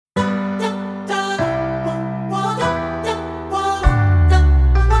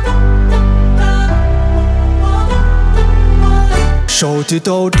Shout it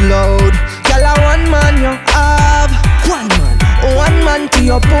out loud. Girl, a one man you have. One man to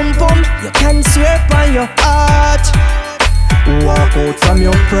your pum pum. You can swear on your heart. Walk out from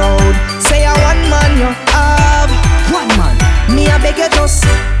your proud. Say a one man you have. One man. Me a beg you just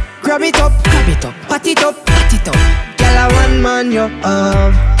grab it up, pat it up. Girl, a one man you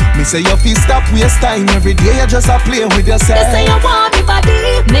have. Me say you feel stop waste time. Every day you just a play with yourself. Me say you want me body.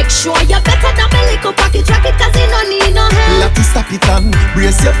 Make sure you're better than me little pocket rocket, cause you no need no help. Lucky stop it and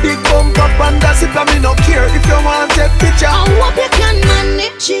brace your big bump up and that's it. And me no care if you want take picture. I hope you can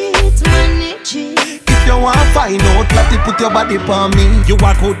manage it. If you want find out, Lucky put your body on me. You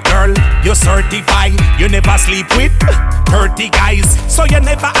a good girl, you certified. You never sleep with 30 guys, so you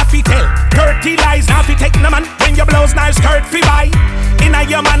never have to tell 30 lies. Now if you take no man when your blouse nice skirt fi buy. In a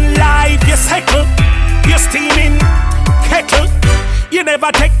your man life, you settle. You steaming kettle. You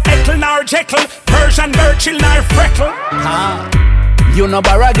never take Ethel nor Jekyll, Persian Virgil nor Freckle. You no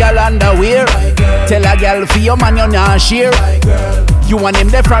borrow girl underwear. Tell a girl for your man you not share. You want him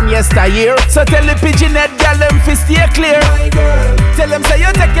there from yesteryear. So tell the pigeon head girl them fi stay clear. Tell them say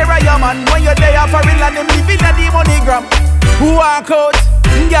you take care of your man when you're there for real and them living at the money gram. Walk out,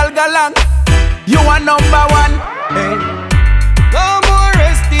 girl galang. You are number one. Hey. No more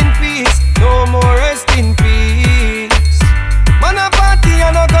rest in peace. No more rest in peace. Man a party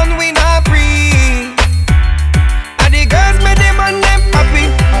and a gun we not free. And the girls make them and them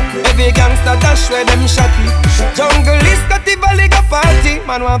happy. Every gangster dash where them shotty. Jungle is got the valley go party.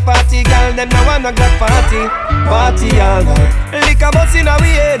 Man want party, girl them now want a glad party. Party all night. Liquor bus in our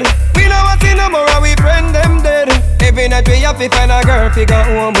head. We know what's in no more and we friend them dead. Every night we have to find a girl fi go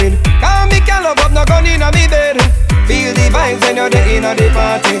home with. Cause me can love up no gun in a me bed. Feel the vibes when you're there in a the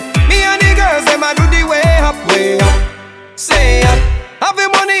party. Me and the girls them a do the way up. Say up. Have the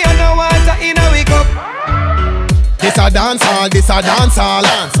money and the water in a wake up. This a dance hall,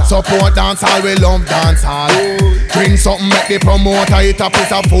 Support dance hall, we love dance hall. Bring something, make the promoter eat a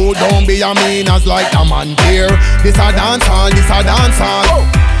piece of food. Don't be a meaners like a man here. This a dance hall,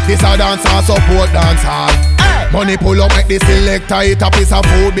 support dance hall. Money pull up, make the selector eat a piece of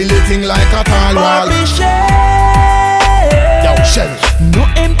food. Be living like a tall wall. Barbie Shell. Yo, Shell. No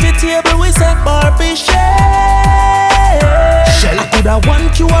empty table, we say Barbie Shell. I coulda 1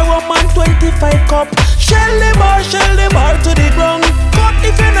 Q or rum and 25 cup. Shell the bar to the ground. Cut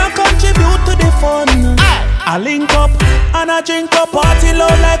if you not contribute to the fun. I link up and I drink up, party low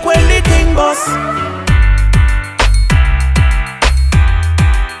like when the thing bust.